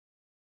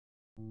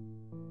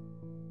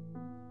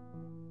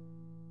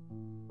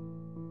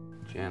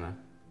Jana.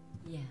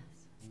 Yes.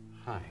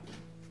 Hi.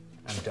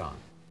 I'm Don.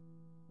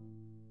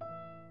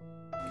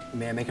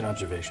 May I make an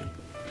observation?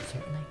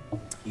 Certainly.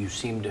 You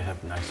seem to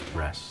have nice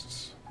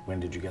breasts. When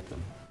did you get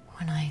them?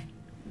 When I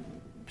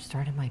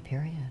started my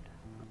period,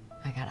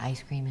 I got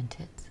ice cream and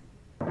tits.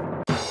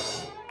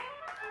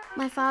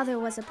 My father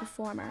was a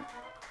performer,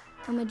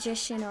 a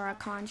magician or a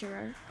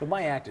conjurer. But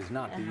my act is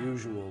not the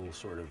usual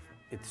sort of,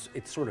 it's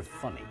sort of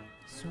funny.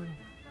 Sort of.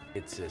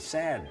 It's a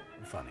sad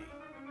funny,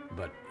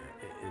 but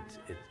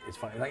it's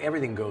funny. Like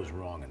everything goes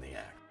wrong in the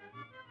act.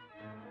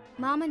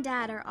 Mom and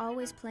Dad are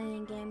always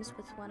playing games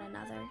with one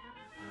another.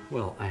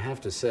 Well, I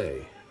have to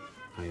say,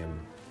 I am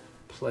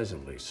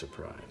pleasantly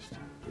surprised.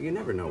 You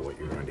never know what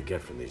you're going to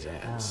get from these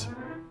ads.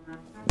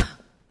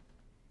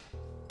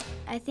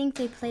 I think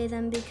they play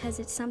them because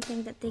it's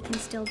something that they can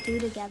still do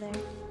together.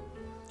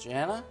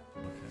 Jana?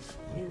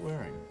 What are you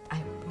wearing?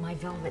 My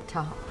velvet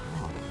top.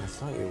 Oh, I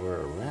thought you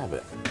were a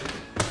rabbit.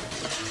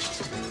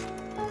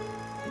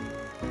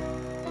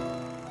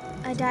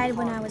 I died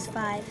when I was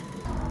 5.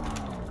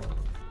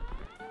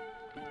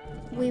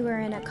 We were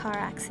in a car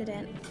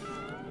accident.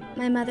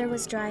 My mother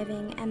was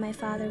driving and my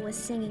father was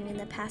singing in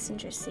the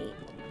passenger seat.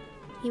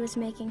 He was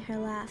making her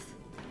laugh.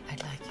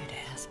 I'd like you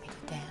to ask me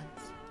to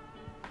dance.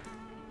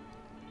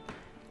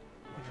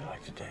 Would you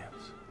like to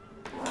dance?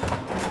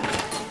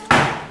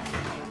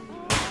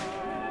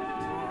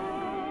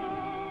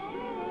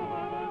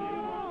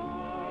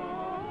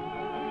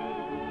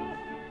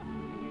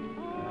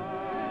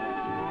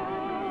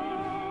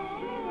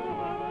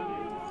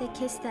 They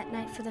kissed that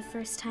night for the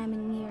first time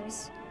in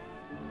years.